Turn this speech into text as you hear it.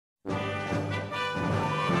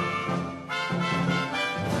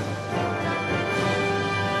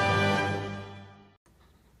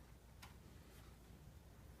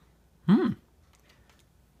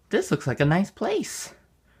this looks like a nice place.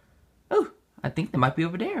 Oh, I think they might be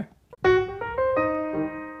over there.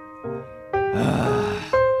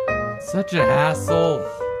 Such a hassle.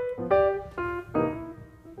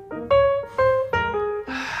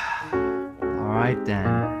 Alright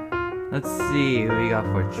then. Let's see what we got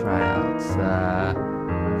for tryouts.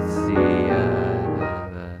 Let's see,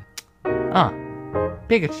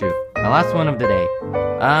 Pikachu. The last one of the day.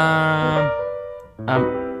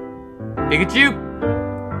 Pikachu?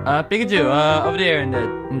 Pikachu, over there in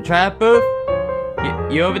the tryout booth?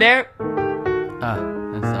 You over there?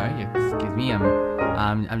 I'm sorry, excuse me,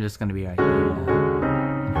 I'm just gonna be right here.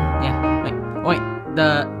 Yeah, wait,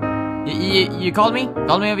 you called me?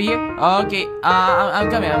 Called me over here? Okay, I'm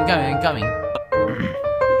coming.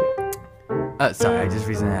 Sorry, I just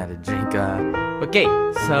recently had a drink, okay,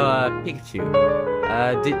 so, Pikachu,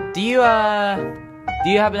 do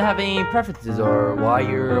you happen to have any preferences or why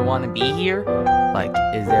you want to be here? Like,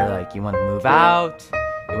 is there, like, you want to move out?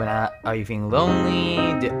 Are you feeling lonely?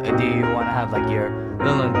 Do you want to have, like, your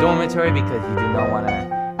little dormitory because you do not want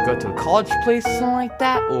to go to a college place or something like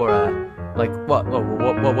that? Or, like,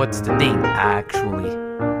 what's the thing, actually?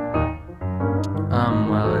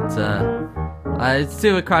 Well, it's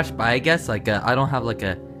still a crash by, I guess. Like, I don't have, like,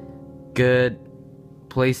 a good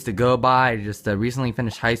place to go by. I just recently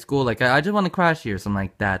finished high school. Like, I just want to crash here or something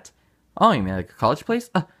like that. Oh, you mean, like, a college place?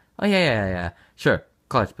 Oh, yeah. Sure,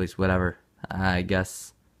 college place, whatever, I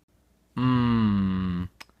guess.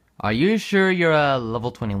 Are you sure you're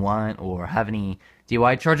level 21 or have any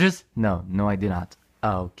DUI charges? No, I do not.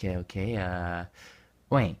 Okay,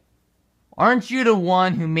 wait. Aren't you the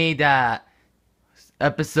one who made that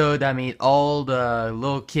episode that made all the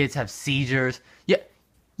little kids have seizures? Yeah,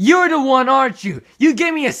 you're the one, aren't you? You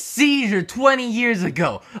gave me a seizure 20 years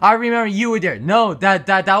ago. I remember you were there. No,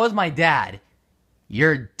 that was my dad.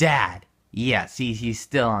 Your dad. Yes, he's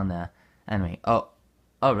still on the anime. Oh,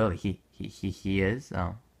 really? He is?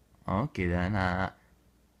 Oh, okay then.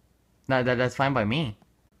 That's fine by me.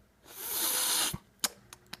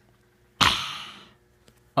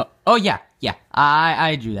 Oh yeah.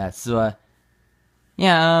 I drew that. So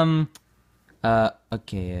yeah.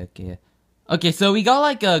 Okay. So we got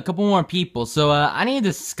like a couple more people. So I need to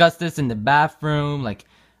discuss this in the bathroom. Like,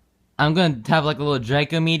 I'm gonna have like a little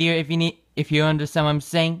Draco meteor if you understand what I'm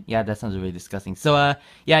saying. Yeah, that sounds really disgusting. So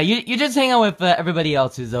yeah, you just hang out with everybody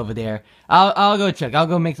else who's over there. I'll go check. I'll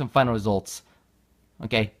go make some final results.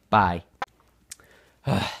 Okay, bye.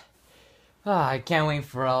 I can't wait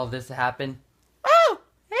for all this to happen. Oh,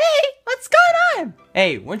 hey, what's going on?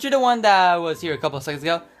 Hey, weren't you the one that was here a couple of seconds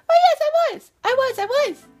ago? Oh yes, I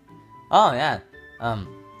was. Oh yeah.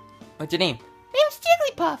 What's your name? Name's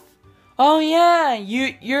Jigglypuff. Oh yeah,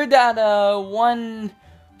 you're that one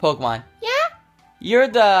Pokemon. Yeah? You're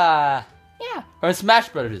the from Smash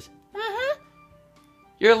Brothers.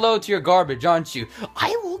 You're low to your garbage, aren't you?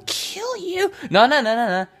 I will kill you.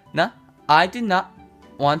 No. I do not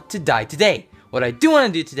want to die today. What I do want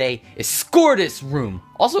to do today is score this room.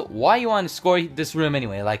 Also, why you want to score this room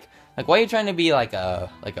anyway? Like why are you trying to be like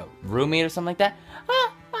a roommate or something like that?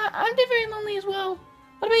 I'm very lonely as well.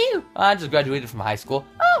 What about you? I just graduated from high school.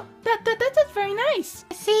 Oh, that's very nice.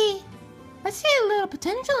 I see a little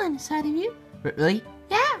potential inside of you. Really?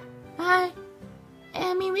 Yeah. I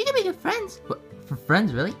mean, we could be good friends. For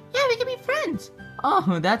friends, really? Yeah, we could be friends.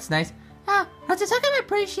 Oh, that's nice. That's a token of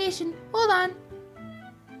appreciation. Hold on.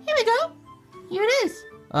 Here we go. Here it is.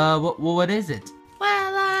 What is it?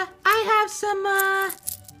 Well, I have some,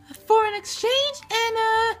 foreign exchange and,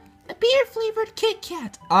 a beer-flavored Kit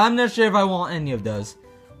Kat. I'm not sure if I want any of those.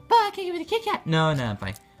 But I can give you the Kit Kat. No, I'm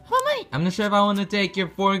fine. How about money? I'm not sure if I want to take your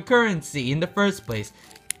foreign currency in the first place.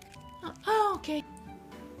 Oh, okay.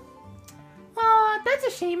 Oh, that's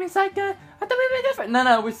a shame. It's like, I thought we were different.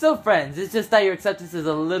 No, we're still friends. It's just that your acceptance is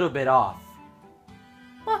a little bit off.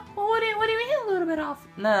 What do you mean a little bit off?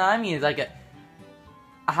 No, I mean it's like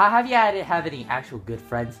have you have any actual good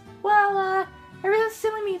friends? Well, I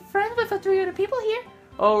recently made friends with 3 other people here.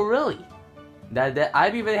 Oh, really? That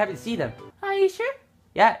I'd be really happy to see them. Are you sure?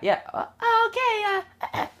 Yeah. Okay.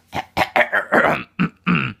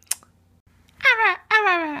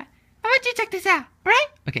 Alright. I want you to check this out, right?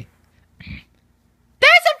 Okay.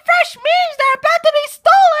 There's some fresh memes that are about to be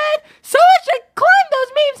stolen! Someone should claim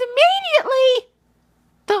those memes immediately!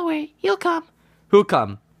 Don't worry, he'll come. Who'll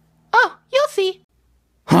come? Oh, you'll see.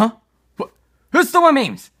 Huh? Who's stolen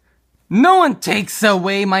memes? No one takes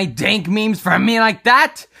away my dank memes from me like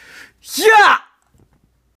that! Yeah!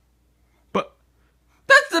 But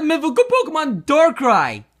that's the mythical Pokemon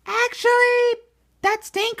Darkrai! Actually, that's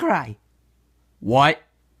Dankrai. What?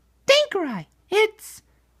 Dankrai. It's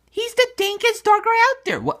He's the dankest dog guy out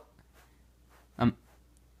there. What?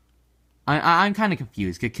 I'm kind of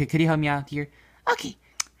confused. Could you help me out here? Okay,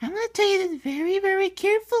 I'm gonna tell you this very, very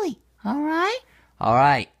carefully. Alright?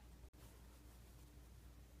 Alright.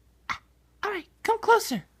 Alright, come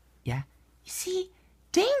closer. Yeah? You see,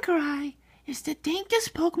 Dankerai is the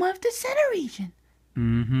dankest Pokemon of the Center region.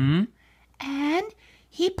 Mm-hmm. And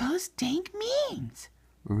he posts dank memes.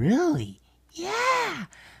 Really? Yeah.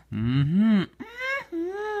 Mm-hmm.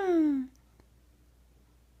 Mm-hmm.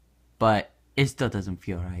 But it still doesn't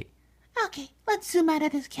feel right. Okay, let's zoom out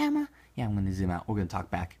of this camera. Yeah, I'm gonna zoom out. We're gonna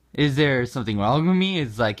talk back. Is there something wrong with me?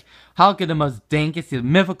 It's like, how could the most dankest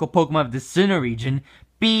mythical Pokemon of the Sinnoh region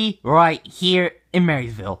be right here in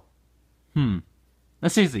Marysville? Now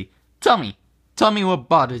seriously, tell me what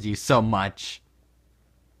bothers you so much.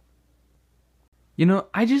 You know,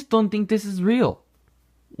 I just don't think this is real.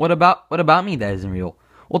 What about me that isn't real?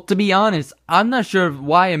 Well, to be honest, I'm not sure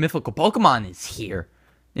why a mythical Pokemon is here.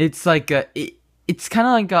 It's like it's kind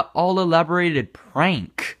of like a all elaborated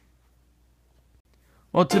prank.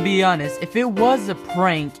 Well, to be honest, if it was a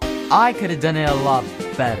prank, I could have done it a lot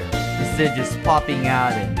better. Instead of just popping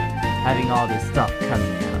out and having all this stuff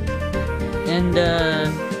coming out. And,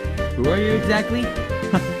 who are you exactly?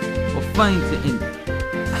 Well, funny to...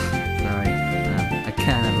 Sorry, I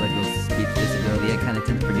kind of have like a little speech disability. I kind of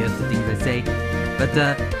tend to forget the things I say. But,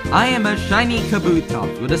 I am a shiny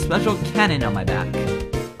Kabutops with a special cannon on my back.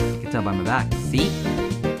 You can tell by my back, see?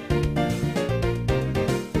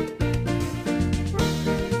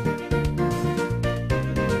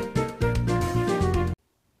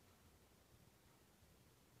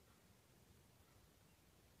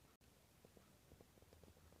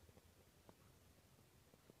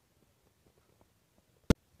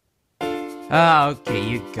 Okay,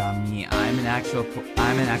 you got me. I'm an actual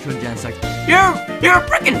Genesect. You're a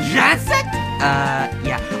freaking Genesect?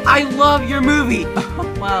 Yeah. I love your movie.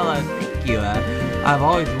 Well, thank you. I've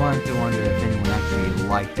always wanted to wonder if anyone actually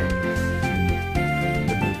liked any of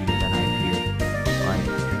the movie that I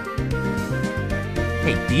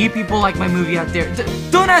appeared. Hey, do you people like my movie out there?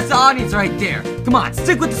 Don't ask the audience right there. Come on,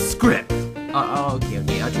 stick with the script. Okay. I'll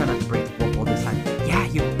try not to break the fourth wall this time. Yeah,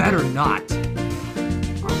 you better not.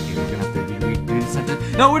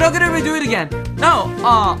 No, we're not gonna redo it again. No.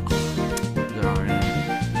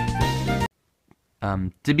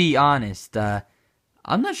 To be honest,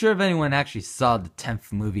 I'm not sure if anyone actually saw the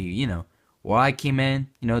 10th movie. You know, where I came in.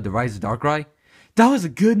 You know, The Rise of Darkrai. That was a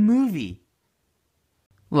good movie.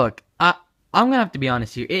 Look, I'm gonna have to be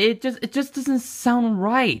honest here. It just doesn't sound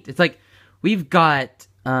right. It's like we've got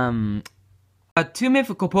two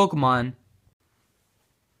mythical Pokemon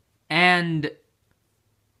and.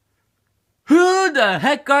 Who the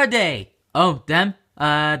heck are they? Oh, them?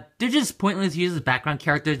 They're just pointless useless background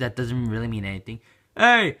characters that doesn't really mean anything.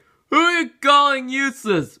 Hey, who are you calling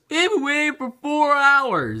useless? We've been waiting for 4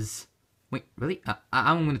 hours. Wait, really?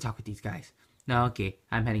 I'm gonna talk with these guys. No, okay,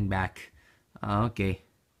 I'm heading back. Okay.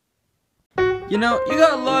 You know, you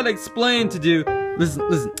got a lot of explaining to do. Listen.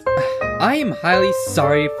 I am highly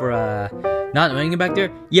sorry for, not knowing him back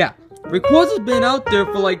there. Yeah, Rayquaza's been out there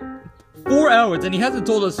for like 4 hours and he hasn't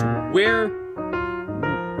told us where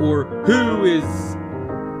or who is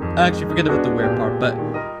actually forget about the where part, but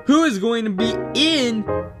who is going to be in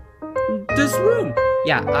this room?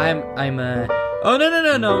 Yeah, I'm oh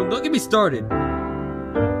no, don't get me started.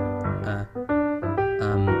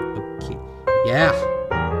 Okay. Yeah.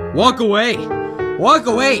 Walk away.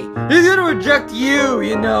 He's gonna reject you,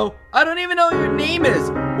 you know. I don't even know what your name is.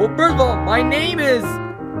 Well, first of all, my name is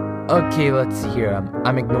okay, let's see here.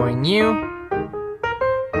 I'm ignoring you.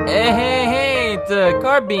 Hey, it's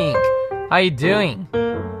Carbink. How you doing?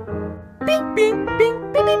 Bink, bink,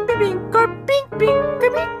 bink, bink, bink, bink, Carbink, bink,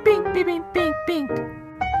 bink, bink, bink, bink, bink.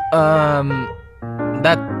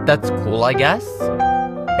 That's cool, I guess.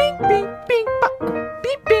 Bink, bink, bink,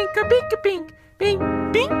 bink, bink, Carbink, bink, bink,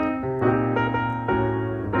 bink,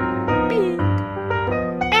 bink.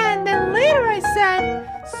 And then later I said,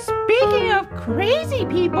 speaking of crazy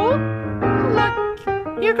people, look,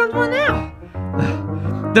 here comes one now.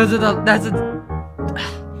 This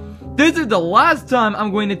is the last time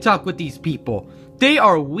I'm going to talk with these people. They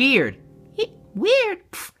are weird. Weird?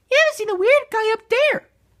 Pfft, you haven't seen the weird guy up there.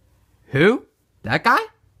 Who? That guy?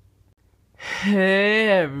 Hey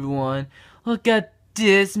everyone, look at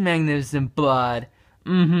this magnificent blood.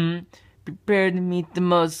 Prepare to meet the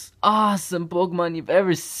most awesome Pokemon you've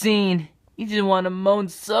ever seen. You just want to moan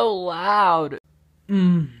so loud.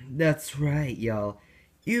 That's right, y'all.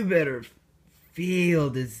 You better feel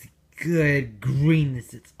this good greenness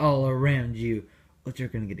that's all around you. But you're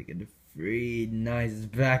gonna get a free, nice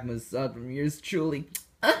back massage from yours truly.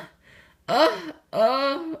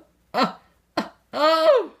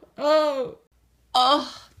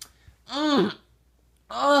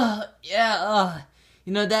 Yeah,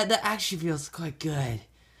 you know, that actually feels quite good.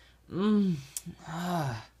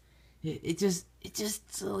 It just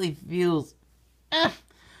really feels, I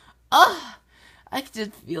can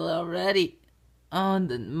just feel it already. Oh,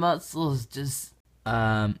 the muscles just,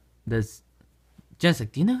 this,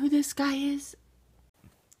 Jessica, do you know who this guy is?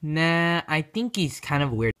 Nah, I think he's kind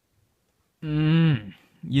of weird.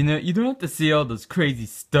 You know, you don't have to see all those crazy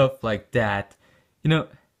stuff like that. You know,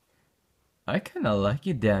 I kind of like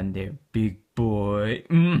you down there, big boy.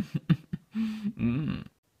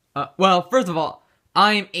 Well, first of all,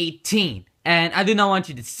 I'm 18, and I do not want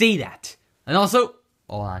you to see that. And also,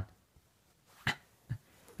 hold on.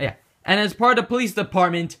 Yeah, and as part of the police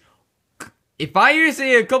department, if I hear you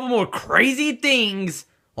say a couple more crazy things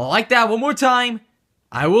like that one more time,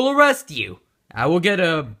 I will arrest you. I will get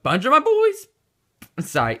a bunch of my boys.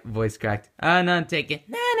 Sorry, voice cracked. No, take it.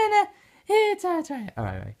 No. It's alright.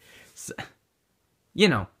 Alright. So, you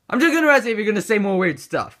know, I'm just gonna arrest you if you're gonna say more weird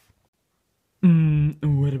stuff.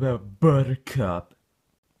 What about Buttercup?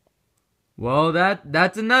 Well,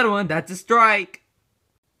 that's another one. That's a strike.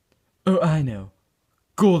 Oh, I know.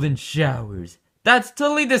 Golden showers. That's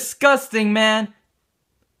totally disgusting, man.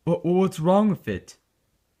 What's wrong with it?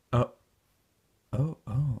 Oh.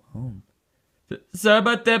 Sorry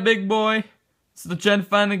about that, big boy. Still trying to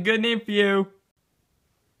find a good name for you.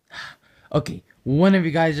 Okay, one of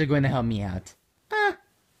you guys are going to help me out. I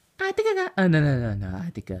think I got. No. I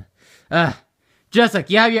think.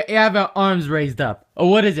 Jessica, you have your arms raised up. Oh,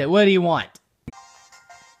 what is it? What do you want?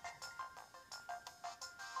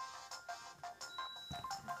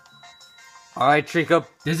 All right, Trico,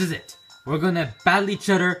 this is it. We're gonna battle each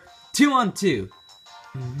other 2-on-2.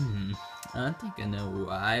 I think I know who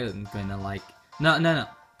I'm gonna like. No.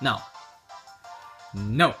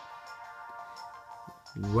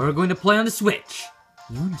 We're going to play on the Switch.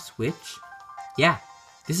 You on a Switch? Yeah,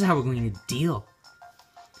 this is how we're going to deal.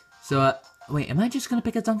 So, wait, am I just gonna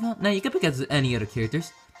pick a Duncan? No, you can pick as any other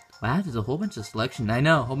characters. Wow, there's a whole bunch of selection. I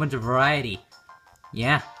know, a whole bunch of variety.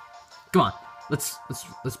 Yeah. Come on, let's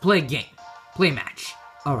play a game. Play a match.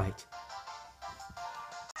 Alright.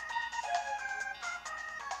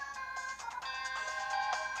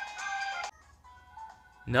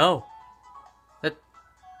 No.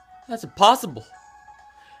 That's impossible.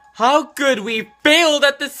 How could we failed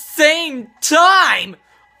at the same time?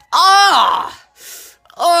 Huh.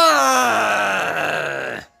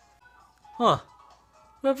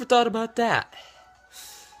 Whoever thought about that?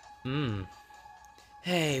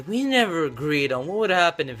 Hey, we never agreed on what would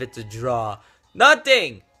happen if it's a draw.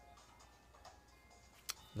 Nothing!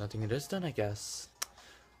 Nothing it is then, I guess.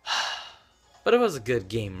 But it was a good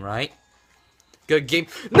game, right? Good game.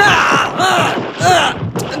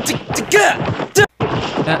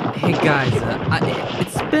 Hey guys,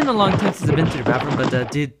 it's been a long time since I've been to the bathroom, but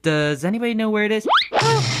does anybody know where it is?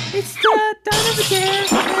 Oh, it's down over there.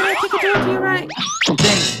 I think I told you right.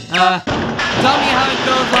 Thanks. Tell me how it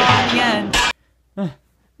goes on in the end.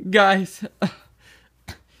 Guys,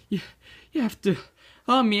 you have to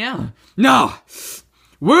help me out. No!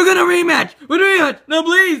 We're gonna rematch! No,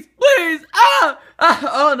 please!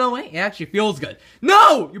 Oh, no, wait, it actually feels good.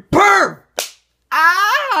 No! You perv!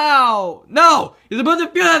 Ow! No! You're supposed to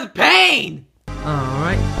feel that pain!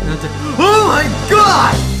 Alright, oh my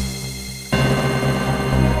god!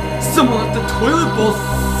 Someone left the toilet bowl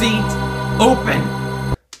seat open!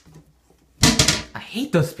 I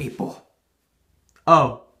hate those people.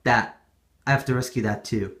 Oh, that. I have to rescue that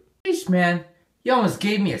too. Sheesh, man. You almost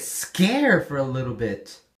gave me a scare for a little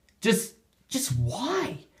bit. Just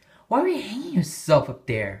why? Why were you hanging yourself up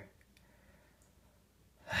there?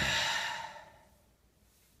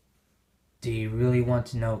 Do you really want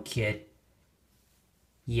to know, kid?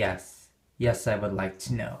 Yes, I would like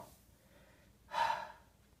to know.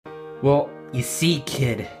 Well, you see,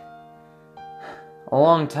 kid. A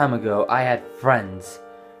long time ago, I had friends.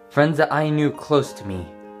 Friends that I knew close to me.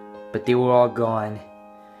 But they were all gone.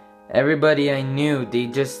 Everybody I knew, they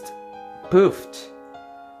just poofed.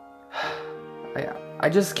 I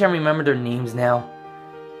just can't remember their names now.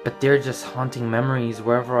 But they're just haunting memories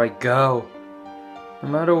wherever I go. No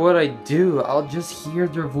matter what I do, I'll just hear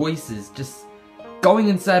their voices just going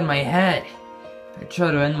inside my head. I try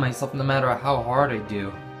to end myself no matter how hard I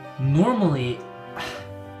do. Normally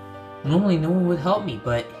no one would help me,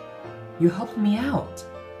 but you helped me out.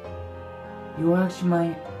 You were actually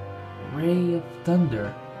my ray of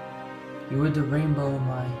thunder. You were the rainbow in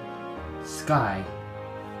my sky.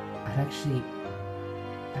 I'd actually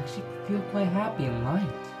feel quite happy and light.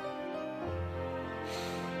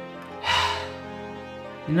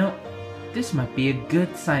 You know, this might be a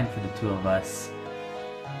good sign for the two of us.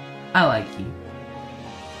 I like you.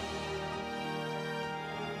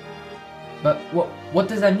 But what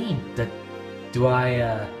does that mean?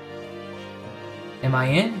 Am I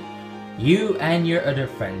in? You and your other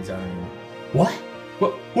friends are in. What?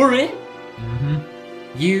 We're in? Mm-hmm.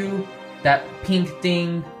 You, that pink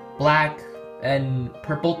thing, black, and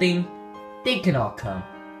purple thing, they can all come.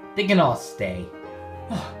 They can all stay.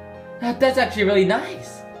 Oh, that's actually really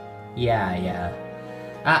nice. Yeah.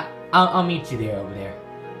 I'll meet you there over there.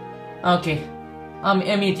 Okay, I'll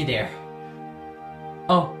meet you there.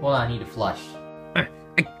 Oh, hold on, I need to flush. I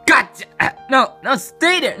gotcha! No,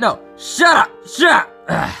 stay there! No, shut up!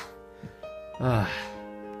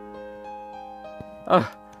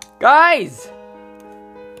 Guys!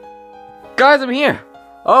 Guys, I'm here!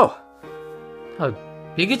 Oh,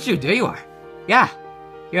 Pikachu, there you are. Yeah,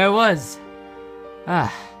 here I was.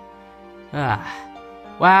 What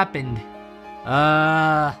happened?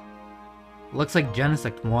 Looks like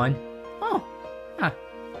Genesect won. Oh,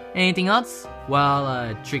 anything else? Well,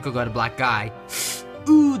 Trico got a black eye.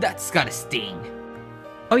 Ooh, that's gotta sting.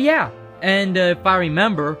 Oh yeah, and if I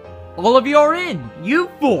remember, all of you are in! You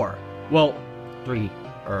 4! Well, 3,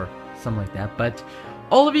 or something like that, but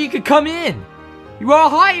all of you could come in! You are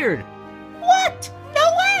hired! What? No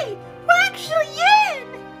way! We're actually in!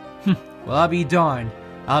 Well, I'll be darned.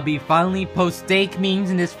 I'll be finally post steak memes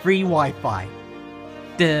in this free Wi-Fi.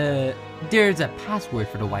 There's a password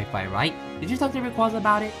for the Wi-Fi, right? Did you talk to Rayquaza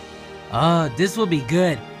about it? This will be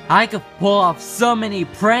good. I could pull off so many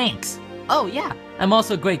pranks. Oh yeah, I'm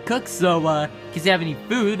also a great cook, so in case you have any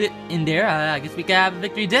food in there, I guess we could have a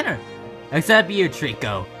victory dinner. Except you,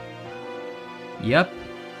 Trico. Yep.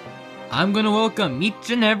 I'm gonna welcome each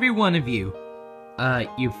and every one of you.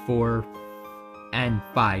 You 4 and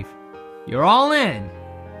 5. You're all in.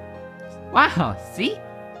 Wow, see?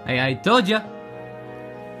 I told ya.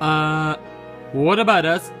 What about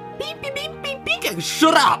us? Beep, beep, beep, beep, beep.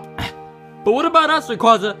 Shut up! But what about us,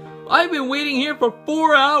 Rayquaza? I've been waiting here for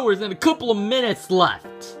 4 hours and a couple of minutes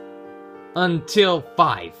left. Until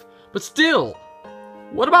 5. But still,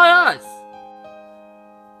 what about us?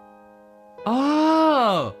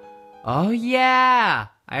 Oh yeah,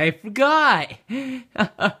 I forgot.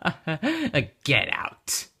 Get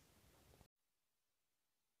out.